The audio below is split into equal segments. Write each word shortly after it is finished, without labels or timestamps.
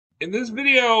In this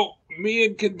video, me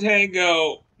and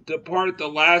Contango depart the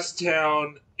last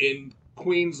town in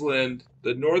Queensland,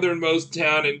 the northernmost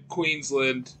town in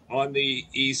Queensland on the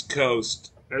east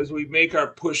coast, as we make our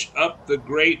push up the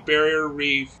Great Barrier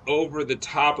Reef over the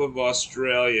top of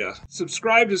Australia.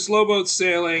 Subscribe to Slow Boat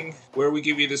Sailing, where we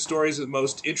give you the stories of the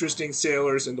most interesting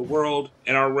sailors in the world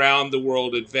and our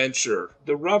round-the-world adventure.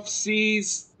 The rough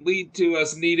seas lead to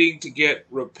us needing to get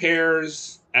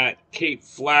repairs at Cape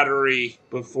Flattery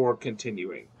before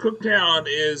continuing. Cooktown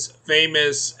is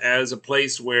famous as a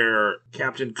place where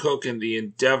Captain Cook and the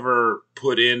Endeavour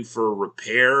put in for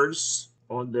repairs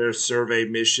on their survey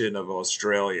mission of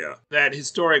Australia. That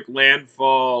historic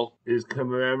landfall is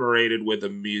commemorated with a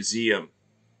museum.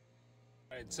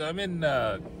 All right, so I'm in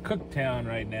Cooktown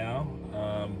right now.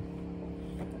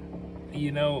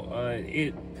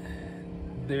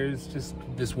 There's just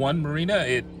this one marina.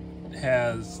 It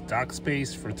has dock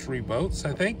space for 3 boats,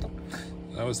 I think.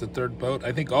 That was the 3rd boat.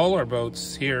 I think all our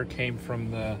boats here came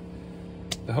from the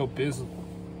Hope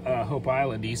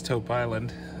Island, East Hope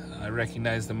Island. I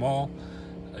recognize them all.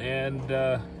 And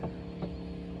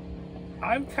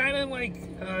I'm kind of like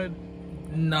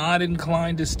not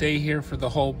inclined to stay here for the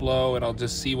whole blow, and I'll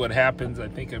just see what happens. I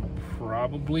think I'm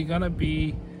probably gonna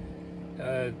be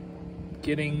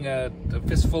getting a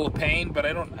fistful of pain, but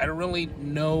I don't really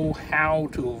know how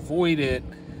to avoid it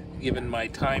given my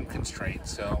time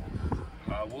constraints. So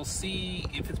we'll see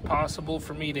if it's possible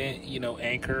for me to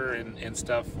anchor and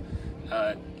stuff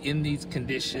in these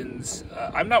conditions.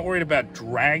 I'm not worried about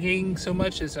dragging so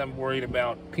much as I'm worried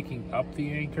about picking up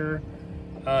the anchor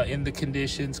in the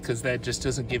conditions, because that just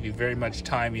doesn't give you very much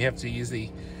time. You have to use the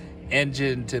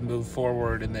engine to move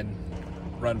forward and then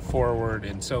run forward.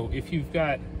 And so if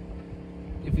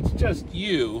it's just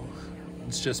you,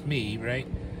 it's just me, right?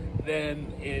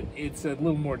 Then it's a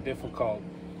little more difficult.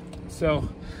 So,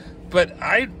 but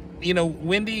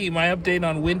Windy, my update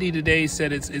on Windy today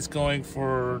said it's going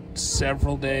for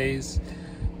several days.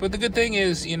 But the good thing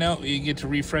is, you get to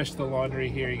refresh the laundry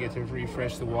here, you get to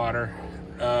refresh the water,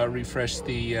 refresh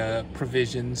the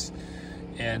provisions,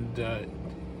 and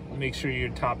make sure you're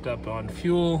topped up on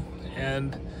fuel.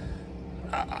 And,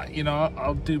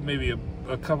 I'll do maybe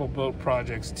a couple boat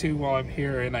projects too while I'm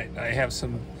here, and I have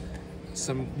some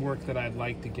work that I'd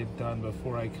like to get done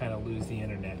before I kind of lose the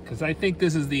internet, because I think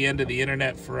this is the end of the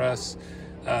internet for us.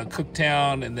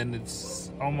 Cooktown, and then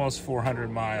it's almost 400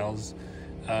 miles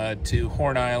to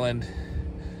Horn Island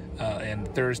and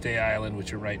Thursday Island,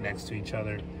 which are right next to each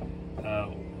other,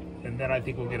 and then I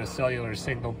think we'll get a cellular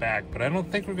signal back, but I don't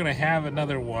think we're going to have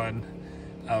another one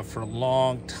for a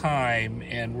long time.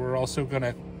 And we're also going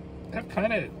to have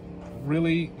kind of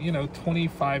really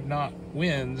 25 knot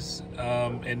winds,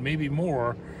 and maybe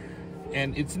more,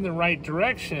 and it's in the right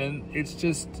direction. It's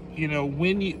just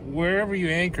wherever you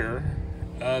anchor,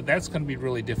 that's going to be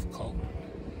really difficult.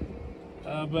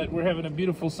 But we're having a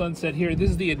beautiful sunset here.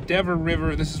 This is the Endeavour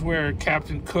River. This is where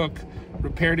Captain Cook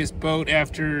repaired his boat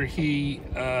after he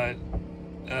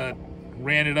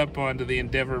ran it up onto the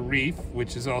Endeavour Reef,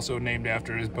 which is also named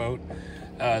after his boat.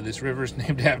 This river's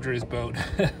named after his boat.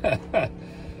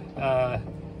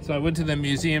 So I went to the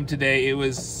museum today. It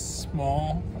was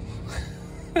small.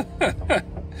 It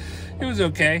was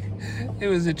okay. It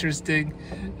was interesting.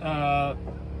 But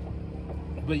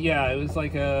yeah, it was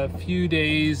like a few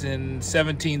days in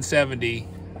 1770,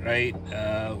 right?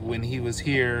 When he was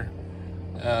here,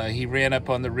 he ran up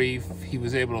on the reef. He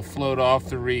was able to float off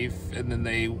the reef, and then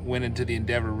they went into the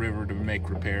Endeavour River to make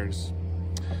repairs.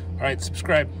 All right,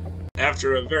 subscribe.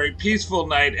 After a very peaceful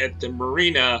night at the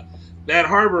marina, that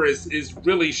harbor is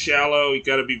really shallow. You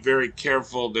got to be very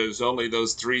careful. There's only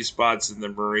those 3 spots in the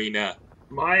marina.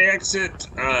 My exit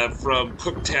from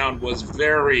Cooktown was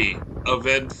very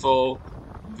eventful,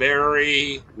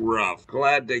 very rough.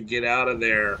 Glad to get out of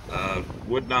there.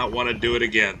 Would not want to do it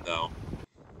again, though.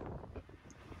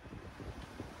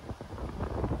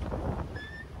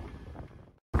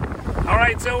 All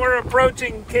right, so we're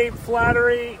approaching Cape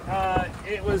Flattery.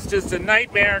 It was just a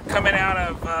nightmare coming out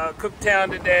of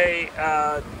Cooktown today.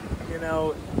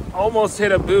 Almost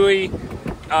hit a buoy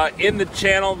in the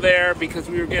channel there because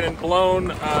we were getting blown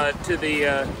to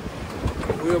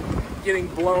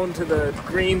the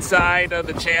green side of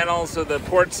the channel, so the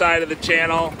port side of the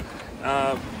channel.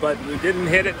 But we didn't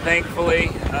hit it, thankfully.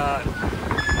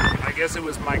 I guess it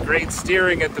was my great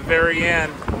steering at the very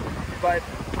end, but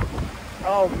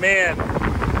oh man,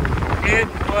 it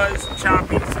was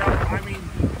choppy. So, I mean,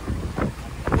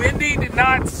 Windy did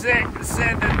not send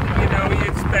it,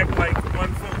 you expect like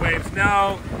 1 foot waves.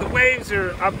 No, the waves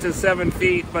are up to 7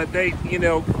 feet, but they,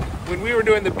 when we were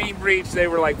doing the beam breach, they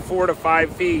were like 4 to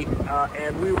 5 feet,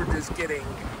 and we were just getting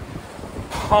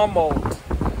pummeled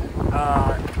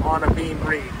on a beam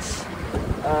reach.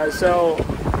 So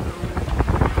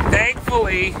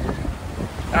thankfully,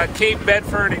 Cape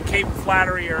Bedford and Cape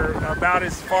Flattery are about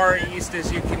as far east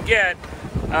as you can get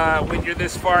when you're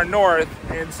this far north,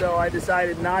 and so I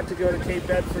decided not to go to Cape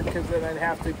Bedford because then I'd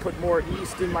have to put more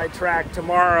east in my track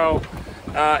tomorrow,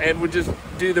 and would just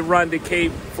do the run to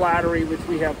Cape Flattery, which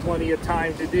we have plenty of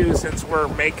time to do since we're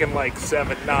making like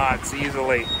 7 knots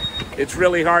easily. It's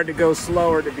really hard to go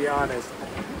slower, to be honest,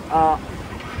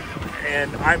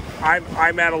 and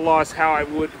I'm at a loss how I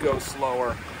would go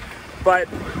slower, but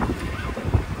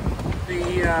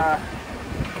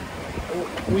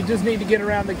we just need to get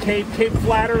around the Cape. Cape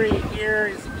Flattery here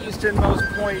is the easternmost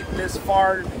point this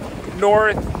far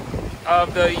north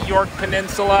of the York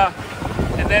Peninsula.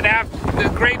 And then after, the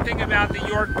great thing about the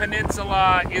York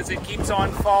Peninsula is it keeps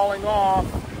on falling off,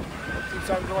 it keeps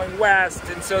on going west,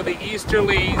 and so the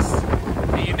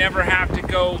easterlies, you never have to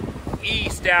go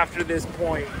east after this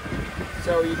point.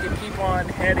 So you can keep on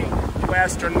heading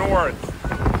west or north.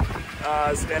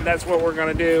 And that's what we're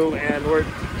going to do, and we're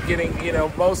getting, you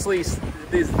know, mostly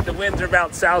the winds are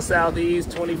about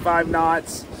south-southeast, 25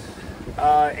 knots,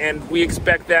 and we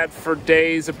expect that for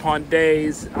days upon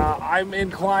days. I'm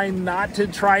inclined not to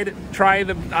try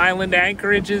the island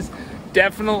anchorages.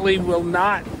 Definitely will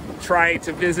not try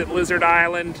to visit Lizard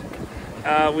Island,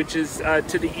 which is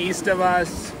to the east of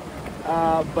us,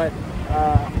 but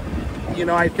you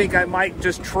know, I think I might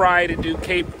just try to do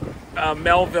Cape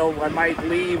Melville. I might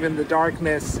leave in the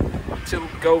darkness to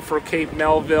go for Cape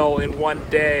Melville in one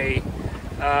day,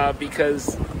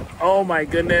 because, oh my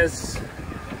goodness,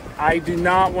 I do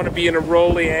not want to be in a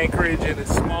rolly anchorage in a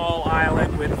small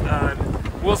island with,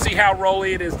 we'll see how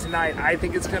rolly it is tonight. I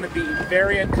think it's going to be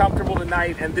very uncomfortable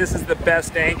tonight, and this is the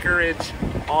best anchorage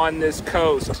on this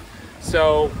coast,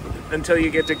 so until you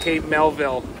get to Cape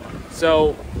Melville.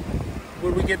 So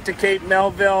when we get to Cape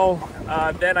Melville,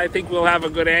 then I think we'll have a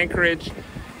good anchorage,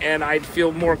 and I'd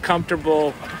feel more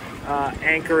comfortable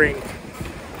anchoring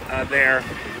there.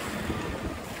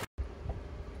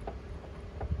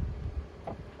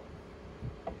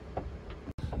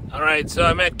 All right, so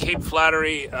I'm at Cape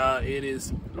Flattery. It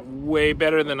is way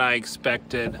better than I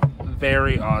expected.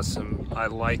 Very awesome. I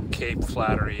like Cape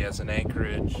Flattery as an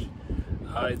anchorage.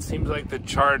 It seems like the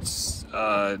charts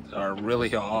are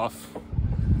really off.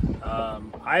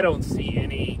 I don't see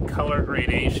any color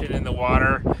gradation in the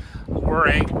water.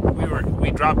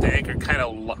 We dropped the anchor kind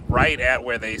of right at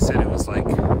where they said it was like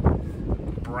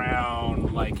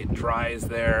brown, like it dries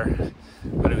there,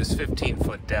 but it was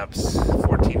 15-foot depths,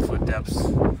 14-foot depths.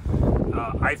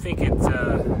 I think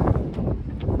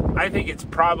it's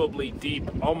probably deep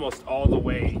almost all the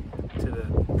way to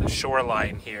the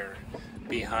shoreline here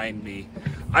behind me.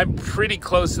 I'm pretty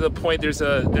close to the point. There's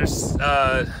a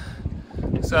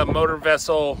motor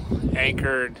vessel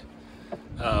anchored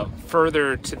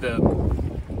further to the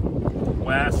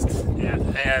west,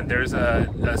 and there's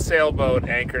a sailboat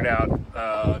anchored out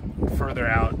further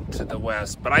out to the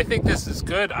west. But I think this is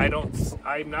good.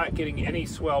 I'm not getting any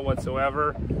swell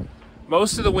whatsoever.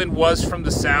 Most of the wind was from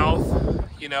the south.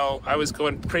 You know, I was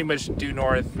going pretty much due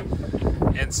north,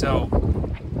 and so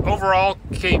overall,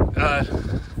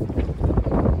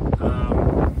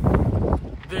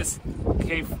 this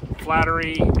Cape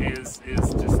Flattery is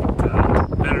just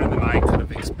better than I could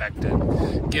have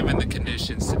expected, given the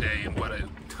conditions today and what a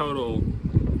total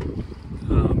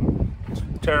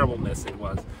terrible miss it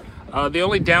was. The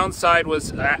only downside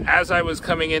was as I was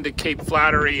coming into Cape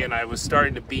Flattery and I was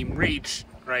starting to beam reach,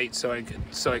 right, so I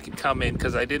could come in,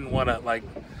 because I didn't want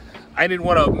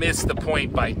to miss the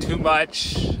point by too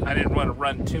much. I didn't want to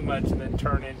run too much and then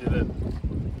turn into the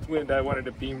wind I wanted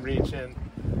to beam reach in,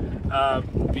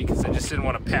 because I just didn't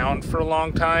want to pound for a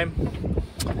long time.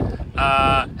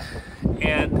 And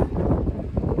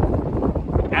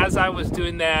as I was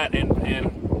doing that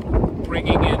and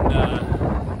bringing in the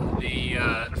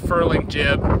furling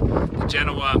jib, the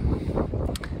Genoa,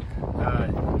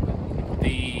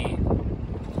 the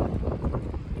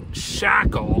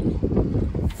shackle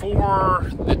for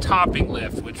the topping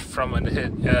lift, which from an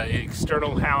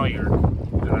external halyard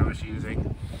that I was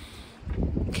using,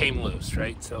 came loose,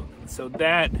 right? So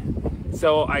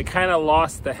I kind of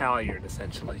lost the halyard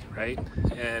essentially, right?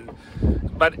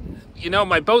 But you know,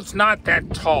 my boat's not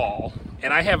that tall,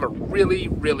 and I have a really,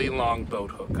 really long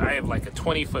boat hook. I have like a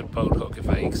 20-foot boat hook if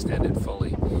I extend it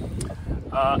fully,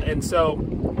 and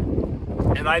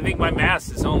I think my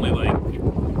mast is only like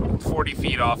 40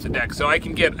 feet off the deck, so I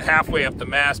can get halfway up the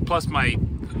mast plus my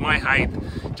height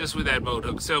just with that boat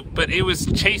hook. So, but it was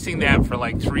chasing that for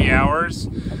like 3 hours.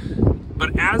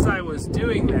 But as I was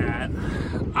doing that,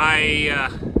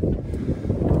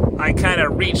 I kind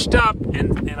of reached up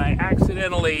and I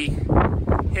accidentally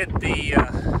hit the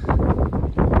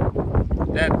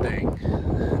that thing,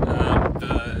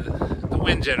 the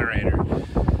wind generator.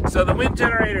 So the wind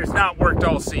generator has not worked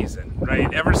all season,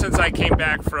 right? Ever since I came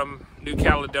back from New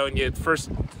Caledonia, at first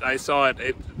I saw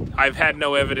it, I've had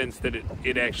no evidence that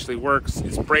it actually works.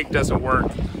 Its brake doesn't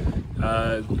work.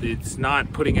 It's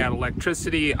not putting out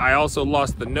electricity. I also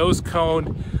lost the nose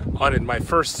cone on my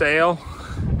first sail.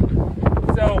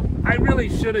 So I really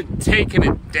should have taken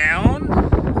it down,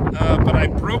 but I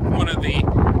broke one of the,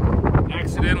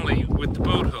 accidentally with the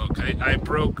boat hook, I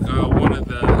broke one of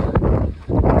the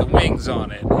wings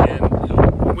on it.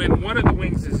 And when one of the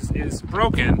wings is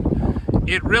broken,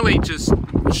 it really just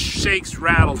shakes,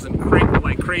 rattles, and crankles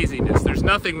like craziness. There's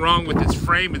nothing wrong with its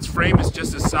frame. Its frame is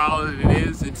just as solid as it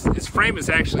is. Its frame is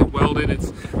actually welded.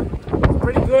 It's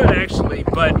pretty good actually,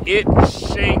 but it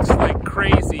shakes like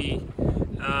crazy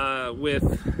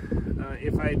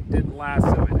if I didn't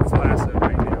lasso it. It's lassoed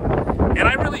right now. And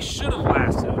I really should have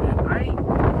lassoed it. I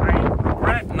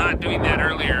regret not doing that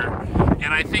earlier,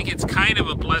 and I think it's kind of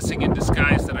a blessing in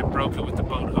disguise that I broke it with the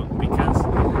boat hook, because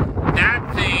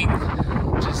that thing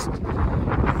just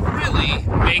really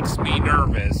makes me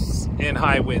nervous in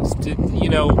high winds. You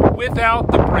know,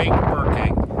 without the brake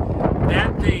working,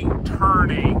 that thing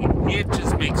turning, it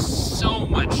just makes so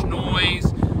much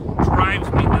noise,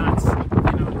 drives me nuts.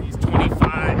 You know, these 20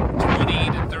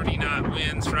 to 30 knot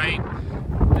winds, right?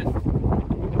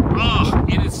 Oh,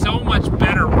 it is so much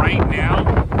better right now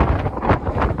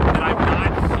that I'm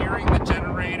not hearing the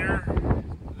generator,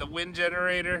 the wind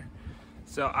generator.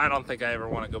 So I don't think I ever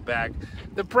want to go back.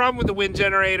 The problem with the wind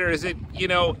generator is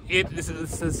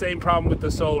it's the same problem with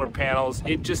the solar panels.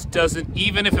 It just doesn't,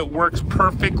 even if it works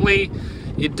perfectly,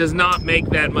 it does not make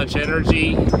that much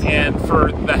energy. And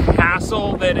for the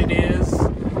hassle that it is,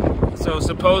 so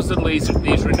supposedly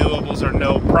these renewables are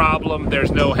no problem, there's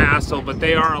no hassle, but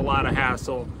they are a lot of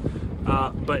hassle.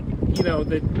 But you know,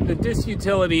 the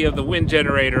disutility of the wind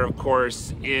generator, of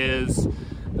course, is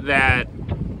that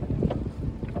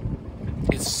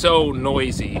it's so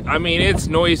noisy. I mean, it's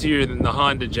noisier than the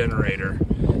Honda generator.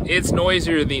 It's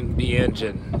noisier than the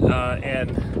engine.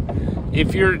 And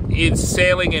if you're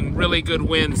sailing in really good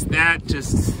winds, that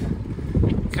just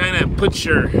kind of puts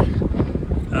your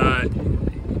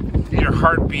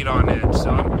heartbeat on edge.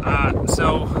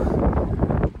 So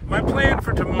my plan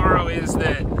for tomorrow is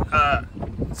that,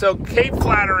 so Cape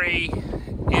Flattery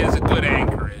is a good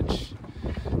anchorage.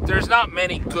 There's not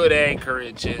many good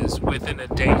anchorages within a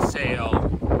day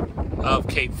sail of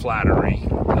Cape Flattery.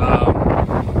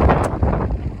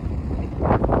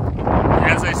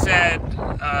 As I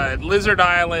said, Lizard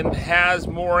Island has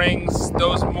moorings.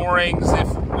 Those moorings, if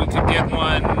we could get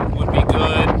one, would be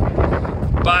good.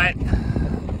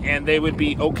 And they would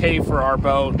be okay for our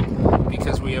boat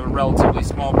because we have a relatively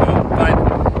small boat.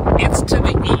 But it's to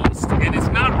the east, and it's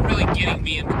not really getting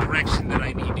me in the direction that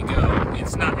I need to go.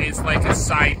 It's like a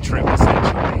side trip,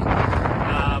 essentially.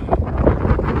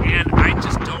 And I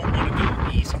just don't want to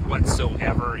go east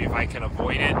whatsoever if I can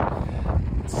avoid it.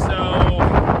 So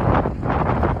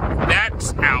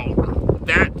that's out.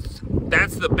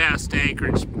 That's the best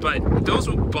anchorage, but those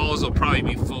balls will probably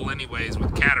be full anyways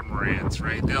with catamarans,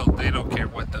 right? They don't care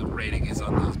what the rating is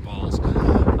on those balls.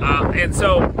 And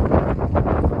so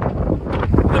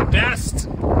the best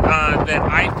that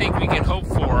I think we can hope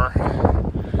for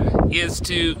is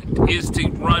to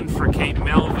run for Cape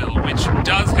Melville, which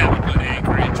does have a good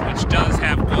anchorage, which does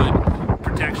have good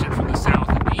protection from the south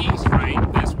and the east, right?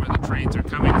 That's where the trades are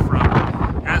coming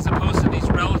from, as opposed to these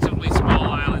relatively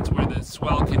small islands where the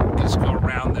swell can just go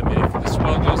around them, and if the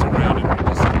swell goes around them,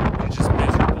 you're just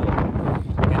miserable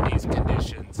in these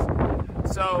conditions.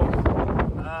 So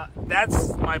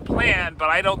that's my plan, but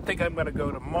I don't think I'm going to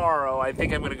go tomorrow. I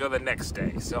think I'm going to go the next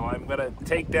day. So I'm going to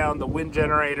take down the wind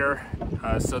generator,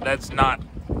 so that's not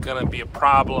going to be a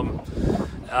problem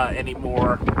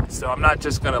anymore. So I'm not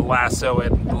just going to lasso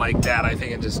it like that. I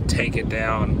think I just take it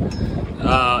down.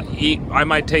 I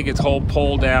might take its whole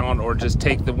pole down, or just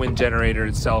take the wind generator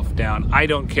itself down. I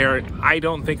don't care. I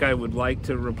don't think I would like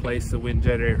to replace the wind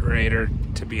generator,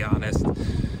 to be honest.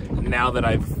 Now that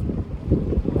I've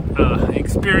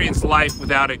experienced life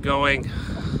without it going,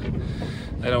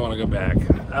 I don't want to go back.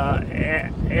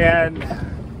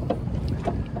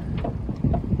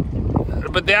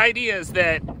 But the idea is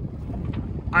that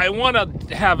I want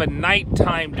to have a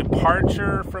nighttime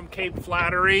departure from Cape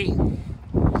Flattery,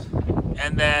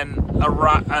 and then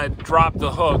drop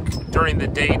the hook during the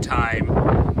daytime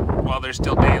while there's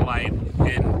still daylight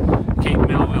in Cape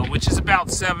Melville, which is about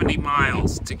 70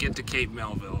 miles to get to Cape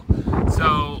Melville.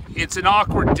 So it's an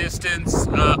awkward distance.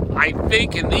 I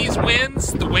think in these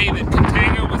winds, the way that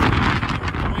Contango was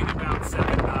going about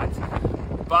 7 knots,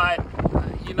 but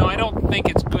you know, I don't think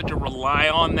it's good to rely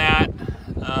on that,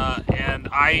 and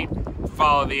I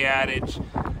follow the adage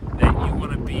that you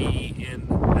want to be in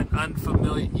an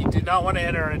unfamiliar, you do not want to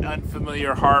enter an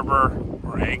unfamiliar harbor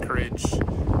or anchorage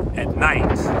at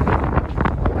night,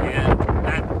 and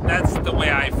that's the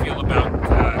way I feel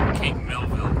about Cape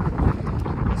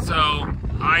Melville. So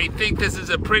I think this is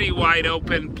a pretty wide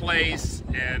open place,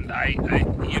 and I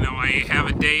have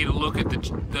a day to look at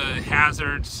the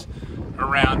hazards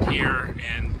around here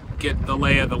and get the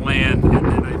lay of the land, and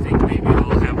then I think maybe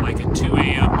I'll have like a 2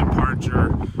 a.m. departure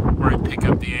where I pick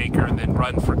up the anchor and then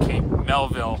run for Cape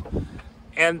Melville.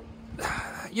 And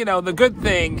you know, the good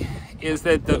thing is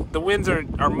that the winds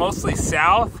are mostly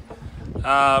south,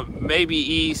 maybe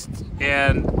east,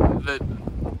 and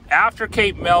after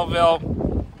Cape Melville,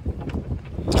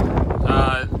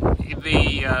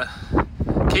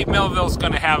 Cape Melville's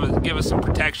going to give us some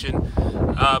protection,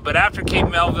 but after Cape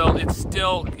Melville, it's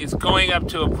going up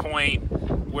to a point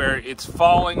where it's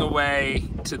falling away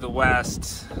to the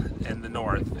west and the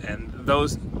north, and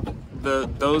those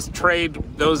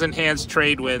enhanced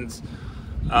trade winds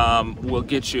will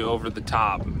get you over the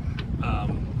top.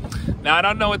 Now, I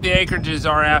don't know what the anchorages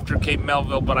are after Cape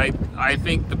Melville, but I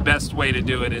think the best way to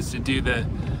do it is to do the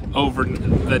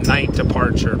night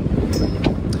departure.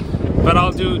 But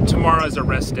I'll do tomorrow as a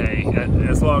rest day,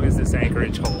 as long as this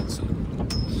anchorage holds.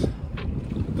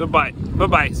 Goodbye.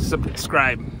 Bye-bye.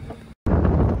 Subscribe.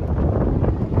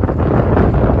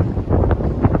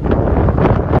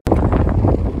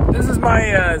 This is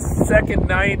my second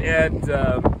night at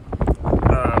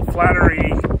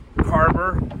Flattery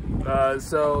Harbor.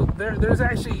 So there's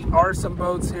actually some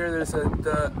boats here. There's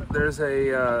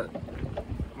a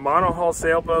monohull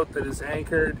sailboat that is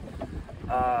anchored.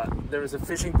 There was a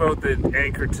fishing boat that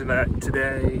anchored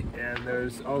today, and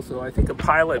there's also, I think, a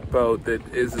pilot boat that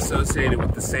is associated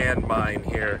with the sand mine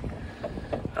here.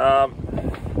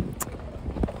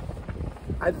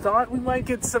 I thought we might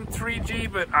get some 3G,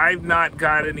 but I've not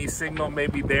got any signal.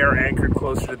 Maybe they're anchored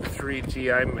closer to the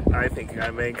 3G. I think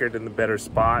I'm anchored in the better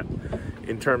spot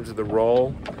in terms of the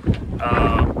roll.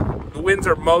 The winds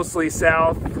are mostly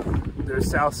south. They're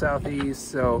south-southeast,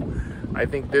 so I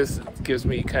think this gives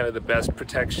me kind of the best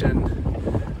protection.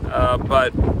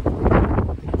 But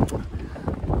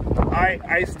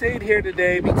I stayed here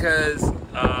today because,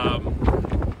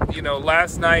 you know,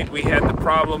 last night we had the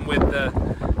problem with the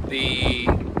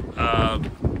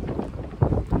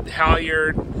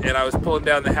halyard, and I was pulling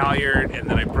down the halyard, and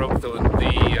then I broke the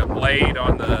blade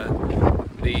on the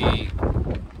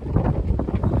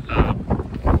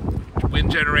wind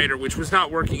generator, which was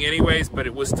not working anyways, but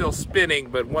it was still spinning.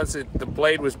 But once the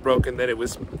blade was broken, then it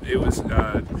was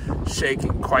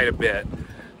shaking quite a bit.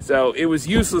 So it was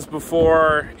useless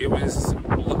before, it was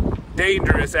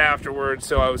dangerous afterwards.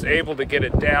 So I was able to get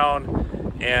it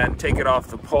down and take it off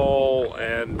the pole,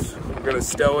 and we're going to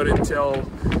stow it until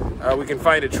we can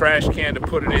find a trash can to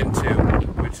put it into,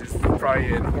 which is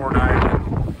probably in Horn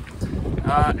Island.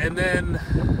 And then,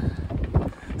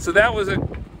 so that was a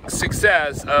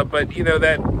success, but you know,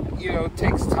 that, you know,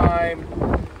 takes time.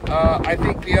 I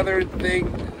think the other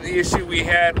thing, the issue we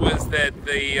had was that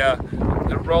the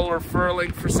roller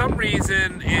furling, for some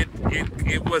reason,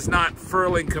 it was not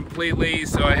furling completely,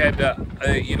 so I had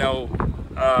to, you know,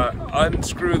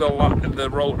 unscrew the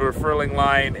roller furling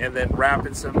line and then wrap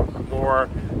it some more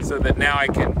so that now I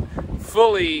can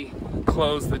fully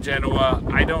close the Genoa.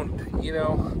 I don't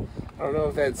know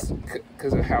if that's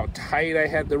because of how tight I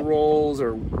had the rolls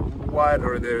or what,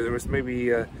 or there was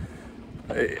maybe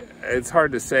it's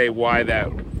hard to say why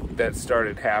that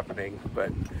started happening,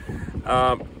 but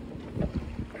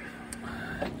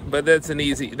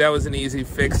that was an easy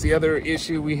fix. The other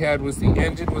issue we had was the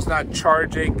engine was not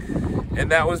charging, and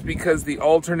that was because the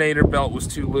alternator belt was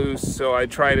too loose. So I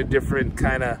tried a different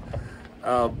kind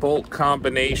of bolt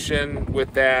combination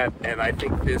with that, and I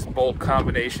think this bolt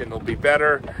combination will be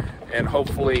better, and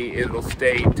hopefully it'll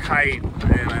stay tight.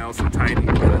 And I also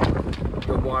tightened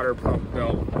the water pump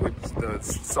belt with the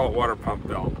saltwater pump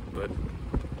belt, but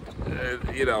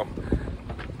you know,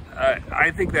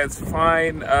 I think that's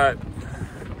fine.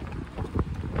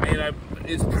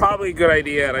 It's probably a good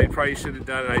idea, and I probably should have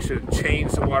done it. I should have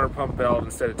changed the water pump belt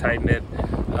instead of tightening it.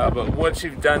 But once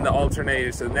you've done the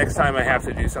alternator, so next time I have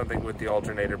to do something with the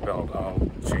alternator belt,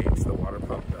 I'll change the water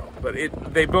pump belt. But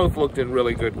they both looked in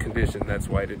really good condition. That's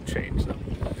why I didn't change them.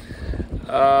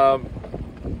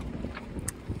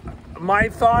 My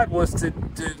thought was to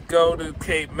go to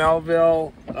Cape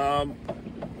Melville.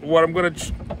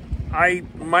 I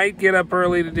might get up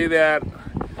early to do that.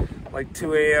 like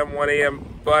 2 a.m., 1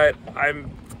 a.m., but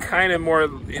I'm kind of more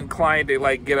inclined to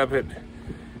like get up at,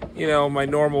 you know, my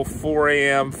normal 4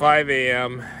 a.m., 5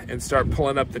 a.m. and start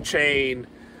pulling up the chain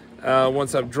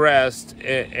once I'm dressed,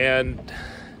 and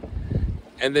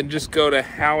then just go to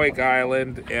Howick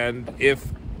Island, and if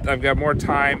I've got more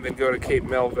time, then go to Cape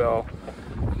Melville.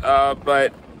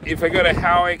 But if I go to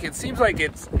Howick, it seems like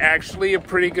it's actually a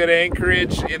pretty good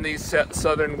anchorage in these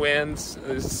southern winds,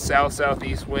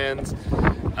 south-southeast winds.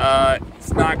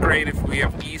 It's not great if we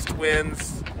have east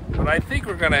winds, but I think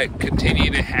we're going to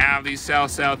continue to have these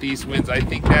south-southeast winds. I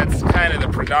think that's kind of the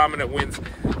predominant winds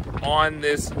on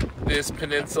this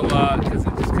peninsula, because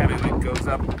it just kind of like goes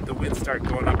up, the winds start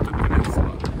going up the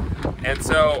peninsula. And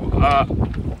so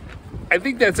I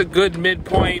think that's a good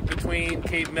midpoint between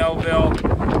Cape Melville.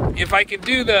 If I can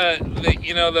do the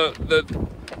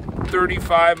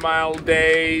 35-mile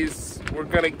days, we're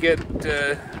gonna get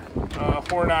to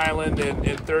Horn Island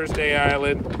and Thursday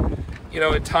Island, you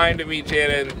know, in time to meet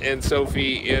Jana and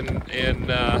Sophie in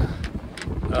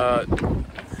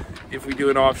if we do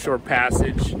an offshore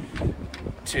passage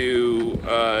to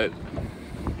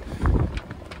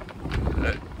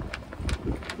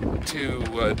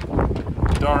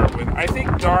Darwin. I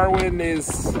think Darwin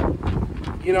is,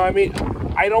 you know, I mean,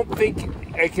 I don't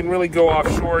think I can really go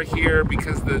offshore here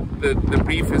because the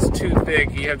reef is too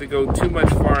thick. You have to go too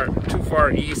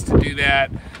far east to do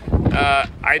that.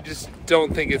 I just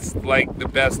don't think it's like the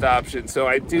best option. So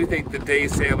I do think the day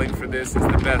sailing for this is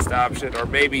the best option, or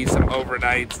maybe some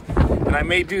overnights. And I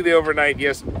may do the overnight,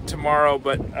 yes, tomorrow,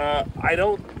 but I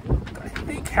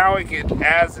think Howick,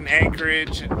 as an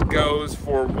anchorage goes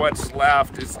for what's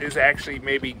left, is actually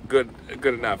maybe good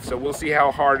enough. So we'll see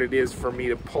how hard it is for me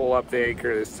to pull up the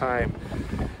anchor this time,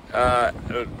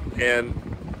 and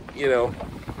you know,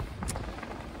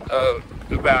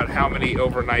 about how many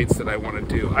overnights that I want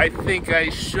to do. I think I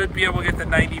should be able to get the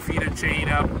 90 feet of chain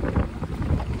up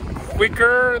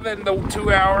quicker than the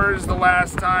 2 hours the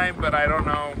last time, but I don't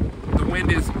know. The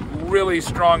wind is really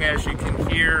strong, as you can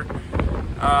hear.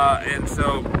 And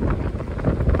so,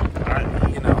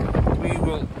 you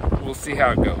know, we'll see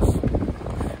how it goes.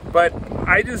 But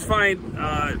I just find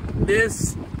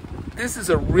this is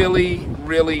a really,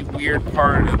 really weird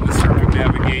part of the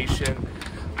circumnavigation.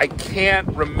 I can't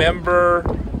remember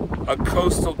a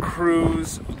coastal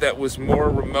cruise that was more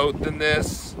remote than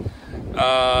this,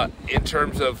 in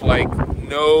terms of like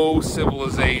no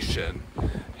civilization.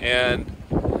 And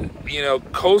you know,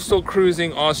 coastal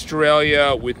cruising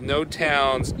Australia with no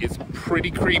towns, it's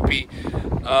pretty creepy.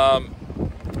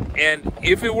 And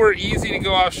if it were easy to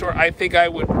go offshore, I think I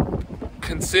would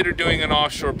consider doing an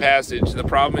offshore passage. The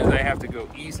problem is I have to go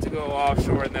east to go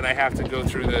offshore, and then I have to go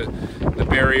through the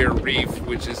barrier reef,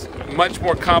 which is much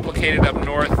more complicated up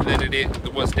north than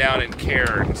it was down in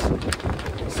Cairns.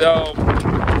 So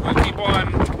we'll keep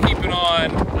on keeping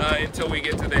on until we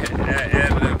get to the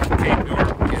end of Cape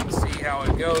York and see how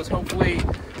it goes. Hopefully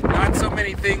not so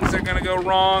many things are going to go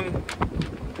wrong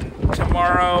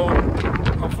tomorrow.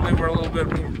 Hopefully we're a little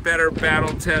bit better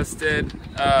battle tested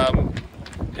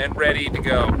and ready to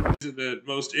go. The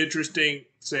most interesting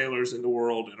sailors in the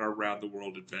world in our round the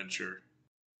world adventure.